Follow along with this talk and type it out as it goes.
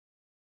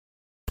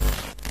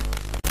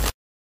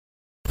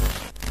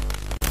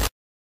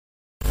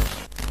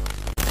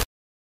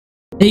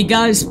Hey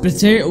guys,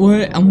 Potato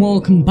here, and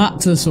welcome back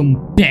to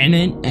some Ben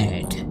and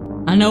Ed.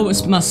 I know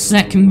it's my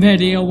second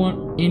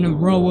video in a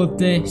row of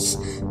this,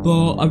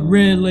 but I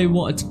really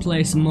wanted to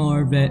play some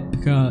more of it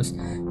because,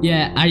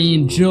 yeah, I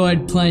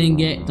enjoyed playing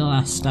it the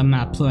last time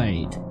I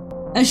played.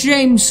 A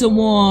shame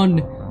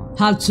someone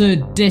had to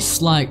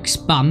dislike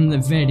spam the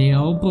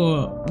video,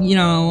 but, you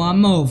know,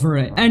 I'm over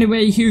it.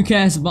 Anyway, who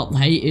cares about the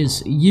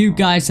haters? You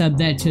guys are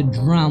there to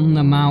drown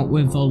them out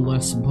with all the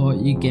support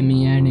you give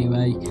me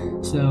anyway.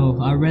 So,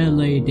 I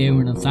really do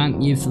want to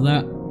thank you for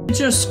that.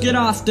 Just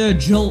gonna have to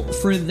jolt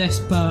through this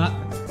part.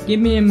 Give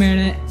me a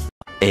minute.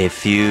 A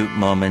few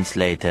moments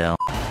later.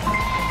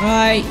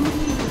 Right,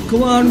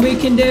 come on, we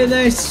can do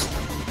this.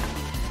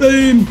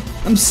 Boom!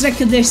 I'm sick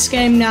of this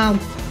game now.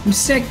 I'm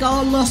sick,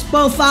 I lost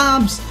both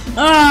arms.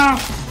 Ah!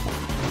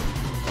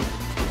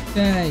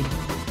 Okay.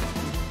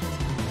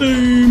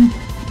 Boom!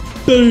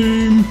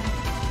 Boom!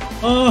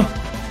 Oh!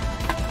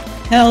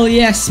 Hell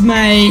yes,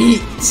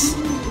 mate!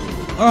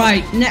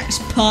 Alright,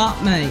 next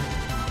part, mate.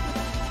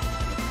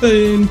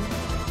 Boom!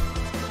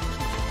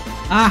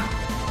 Ah!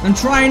 I'm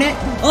trying it!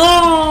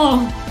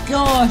 Oh!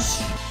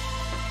 Gosh!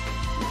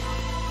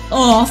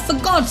 Oh, for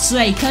God's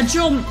sake, I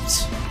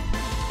jumped!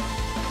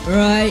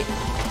 Right.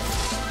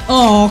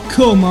 Oh,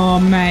 come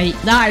on, mate.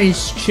 That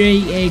is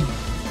cheating.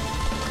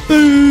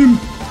 Boom!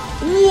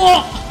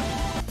 What?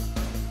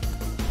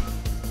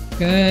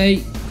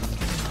 Okay.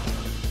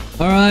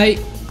 Alright.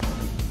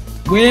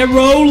 We're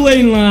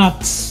rolling,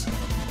 lads.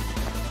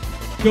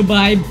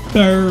 Goodbye,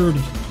 bird.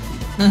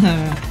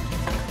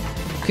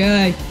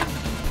 Okay.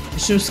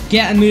 Let's just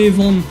get a move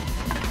on.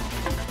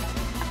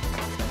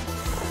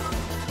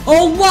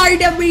 Oh, why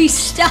did we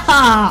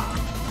start?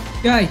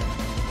 Okay.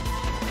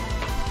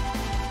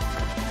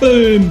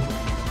 Boom!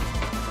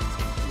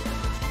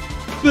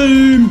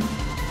 Boom!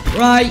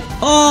 Right.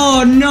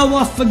 Oh no,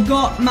 I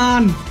forgot,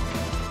 man.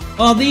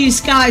 Oh, these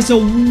guys are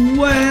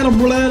weird.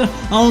 I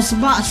was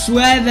about to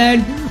swear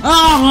then.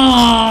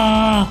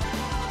 Ah!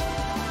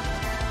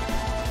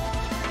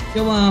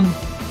 Come on.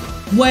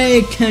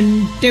 We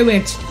can do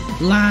it,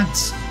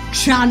 lads.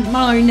 Chant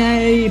my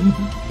name.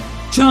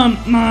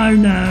 Chant my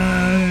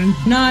name.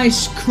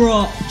 Nice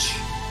crotch.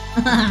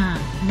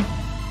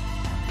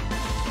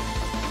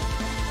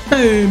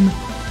 Boom!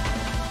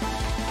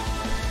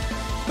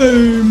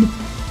 Boom!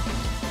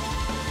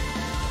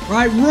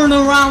 Right, run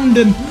around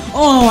him!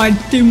 Oh,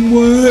 it didn't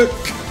work!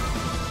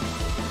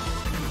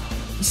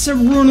 I said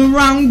run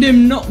around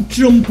him, not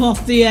jump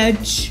off the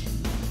edge.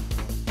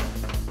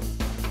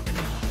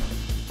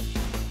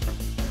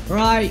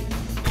 Right.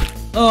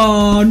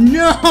 Oh,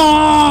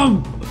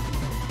 no!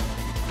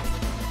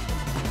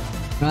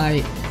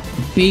 Right.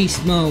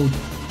 Beast mode.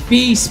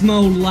 Beast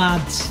mode,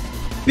 lads.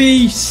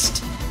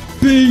 Beast!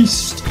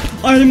 Beast!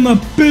 I'm a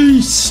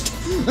beast!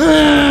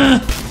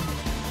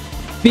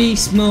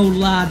 Beast mode,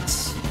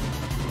 lads.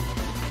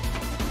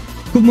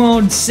 Come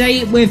on, say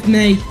it with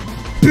me.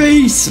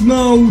 Beast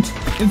mode!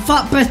 In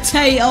fact,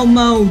 potato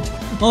mode!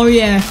 Oh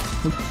yeah.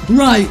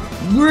 Right,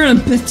 we're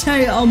in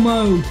potato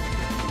mode.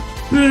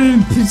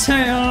 Boom,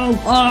 potato!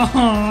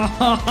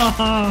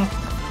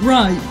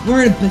 Right,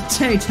 we're in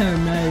potato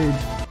mode.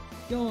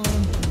 Go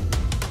on.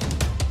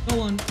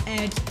 Go on,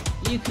 Ed.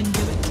 You can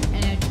do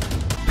it, Ed.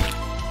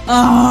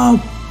 Oh!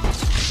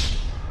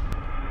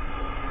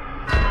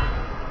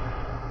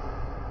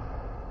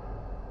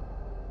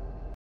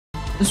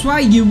 That's why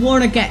you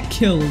want to get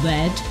killed,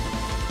 Ed.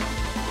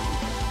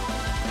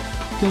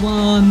 Come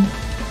on.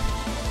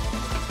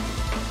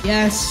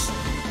 Yes.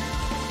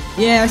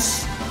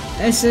 Yes.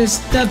 This is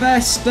the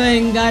best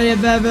thing I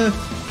have ever...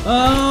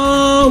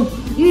 Oh!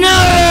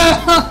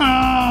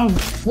 No!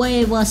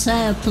 We were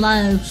so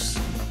close.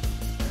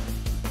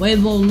 We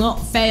will not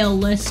fail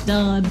this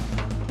time.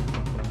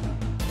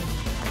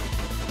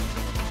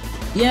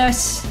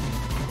 Yes.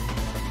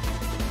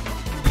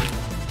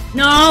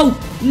 No!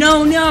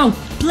 No, no!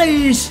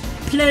 Please!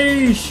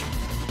 Please!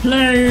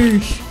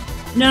 Please!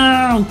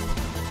 No!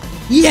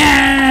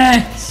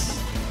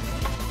 Yes!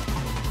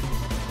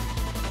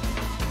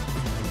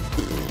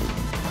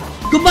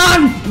 Come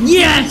on!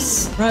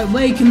 Yes! Right,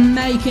 we can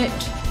make it.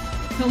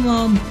 Come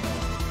on.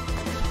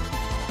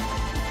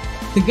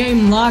 The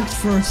game lagged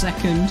for a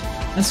second.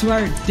 I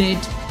swear it did.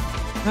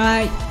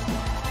 Right.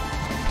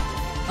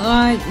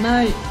 Alright,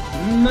 mate.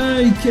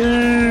 Make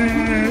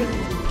it!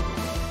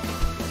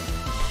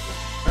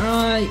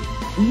 Alright.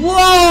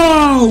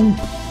 Whoa!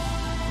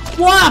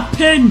 What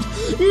happened?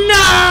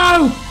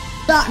 No!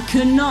 That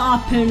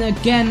cannot happen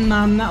again,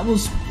 man. That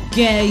was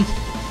gay.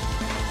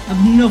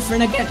 I've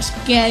nothing against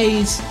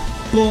gays.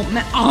 But,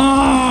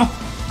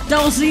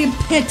 that was the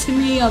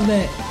epitome of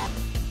it.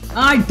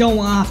 I don't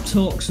have to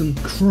talk some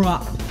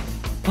crap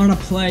when I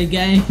play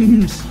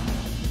games.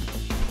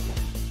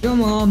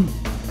 Come on.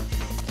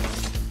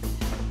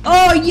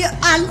 Oh, yeah,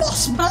 I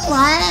lost my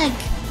leg.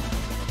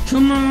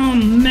 Come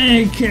on,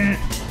 make it.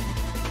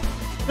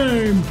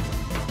 Boom.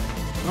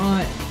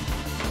 Right.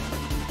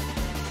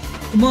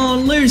 Come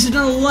on, losing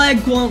a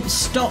leg won't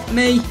stop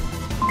me.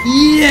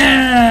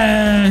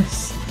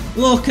 Yes.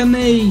 Look at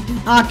me.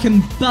 I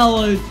can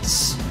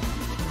balance.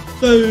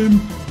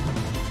 Boom.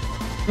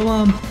 Come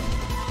on.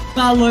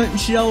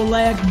 Balance your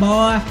leg,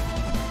 boy.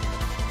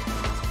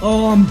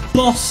 Oh, I'm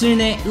bossing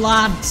it,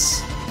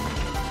 lads.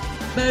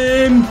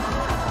 Boom.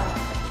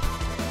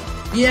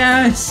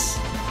 Yes.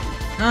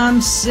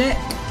 I'm sick.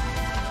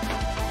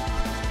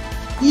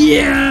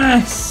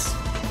 Yes.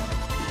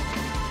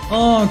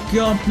 Oh,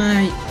 God,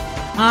 mate.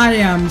 I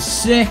am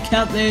sick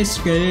at this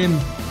game.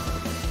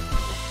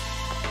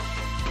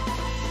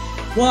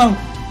 Whoa.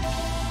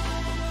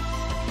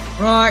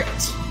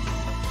 Right.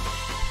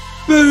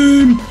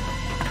 Boom.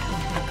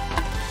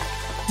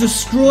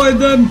 Destroy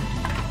them.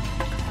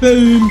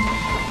 Boom.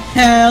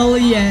 Hell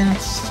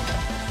yes.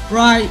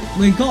 Right,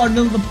 we got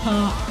another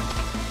part.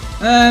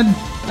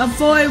 I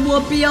thought it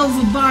would be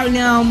over by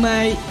now,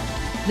 mate.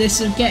 This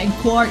is getting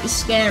quite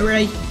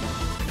scary.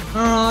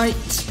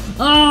 Alright.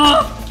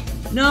 Oh!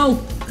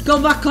 No!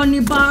 Go back on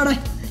your body.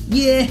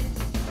 Yeah.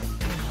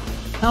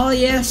 Oh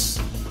yes.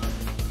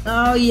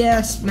 Oh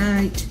yes,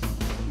 mate.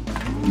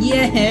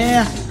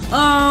 Yeah.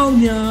 Oh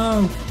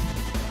no.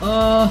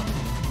 Oh,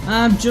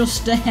 I'm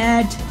just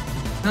ahead.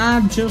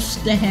 I'm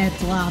just ahead,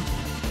 lad.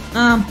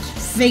 I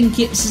think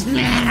it's...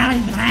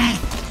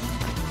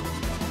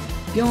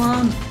 Go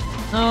on.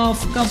 Oh,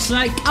 for God's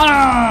sake.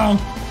 Oh!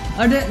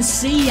 I didn't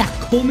see you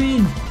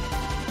coming.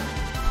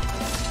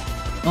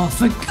 Oh,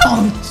 for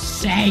God's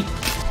sake.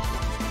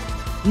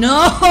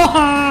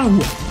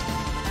 No!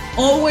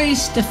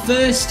 Always the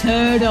first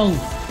hurdle.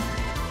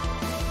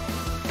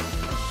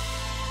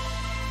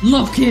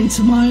 Look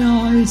into my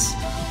eyes.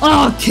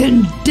 I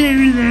can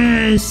do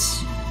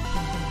this.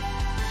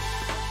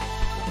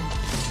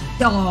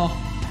 Oh,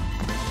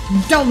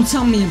 don't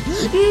tell me.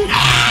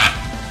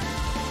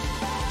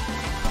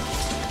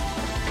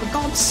 For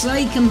God's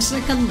sake, I'm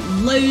sick of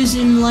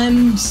losing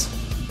limbs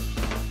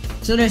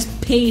to this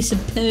piece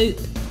of poop.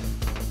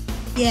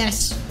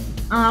 Yes,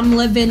 I'm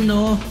living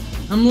though.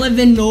 I'm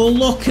living though.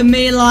 Look at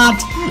me,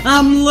 lad.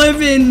 I'm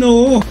living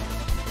though.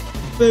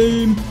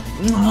 Boom.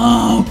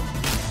 Oh.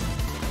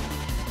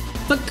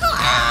 For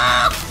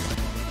God.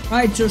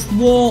 Right, just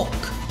walk.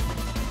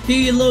 Do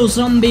your little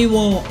zombie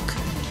walk.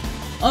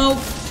 Oh.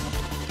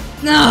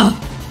 No.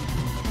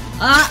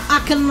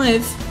 I can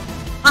live.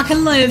 I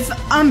can live.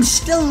 I'm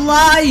still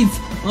alive.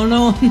 Oh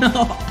no,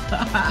 no.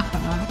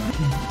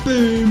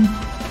 Boom.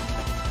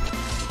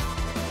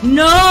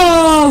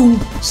 No!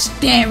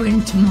 Stare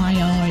into my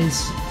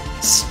eyes.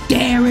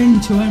 Stare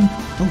into him.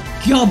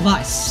 Oh God,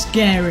 that's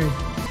scary.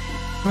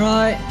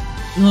 Right.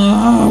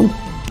 No.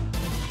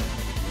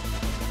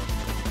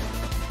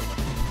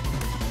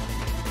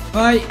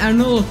 Right,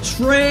 another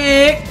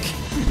trick.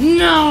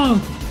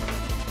 No.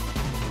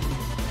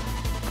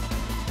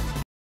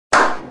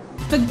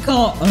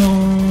 Forgot.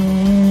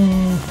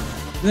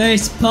 Oh,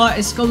 this part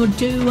is going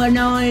to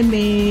annoy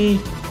me.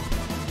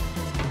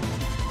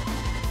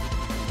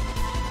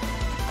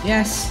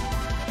 Yes,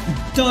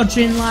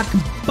 dodging like a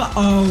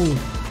oh.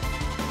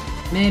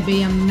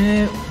 Maybe I'm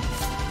new.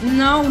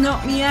 No,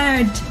 not me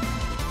head.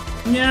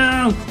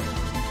 No.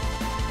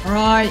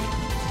 Right,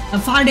 I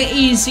find it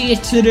easier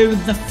to do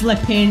the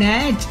flipping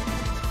head.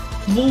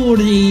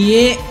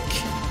 Bloody ick.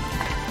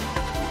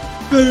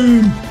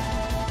 Boom.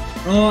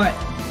 Right.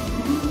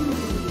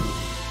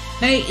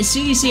 Hey, it's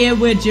easier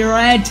with your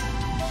head.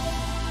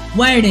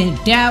 Where in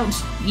doubt,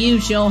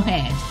 use your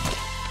head.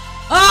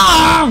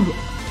 Oh!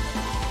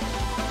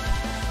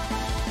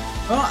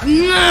 Oh,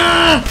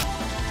 no!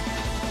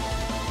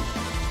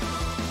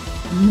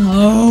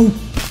 No!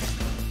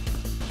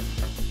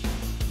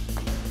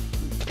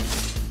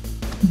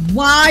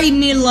 Why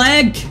me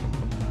leg?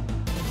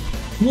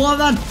 What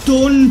have I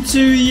done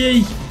to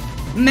you?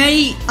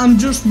 Mate, I'm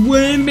just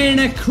worming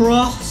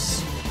across.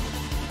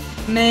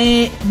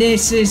 Mate,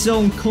 this is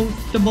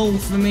uncomfortable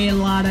for me,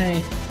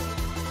 laddie.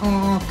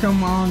 Oh,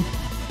 come on.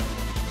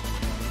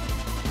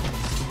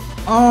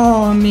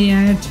 Oh, me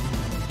head.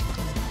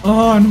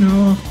 Oh,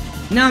 no.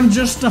 Now I'm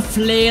just a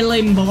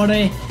flailing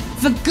body.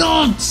 For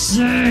God's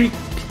sake!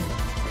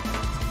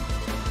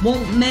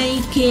 Won't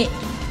make it.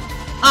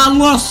 I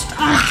lost.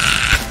 Ah!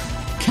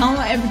 Can't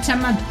let every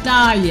time I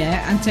die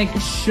yet and take a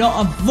shot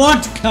of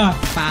vodka,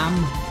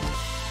 fam.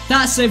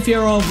 That's if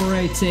you're over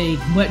 18,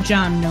 which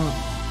I'm not.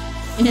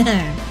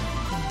 Yeah.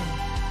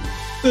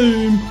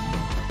 Boom.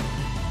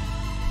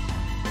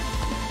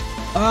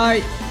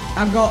 Alright,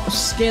 I got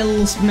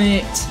skills,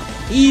 mate.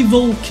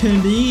 Evil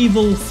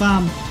Knievel,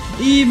 fam.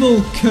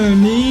 Evil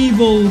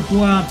Knievel,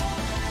 Brad.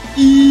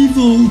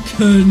 Evil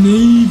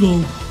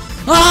Knievel.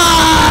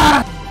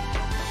 Ah!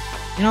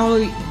 You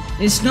know,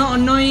 it's not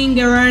annoying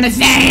or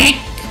anything.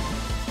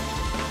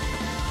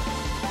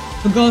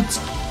 For God's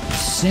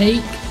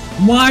sake,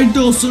 why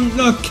doesn't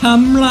the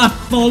camera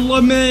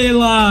follow me,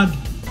 lad?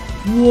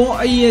 What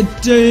are you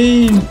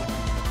doing?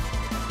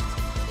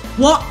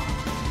 What?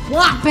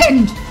 What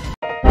happened?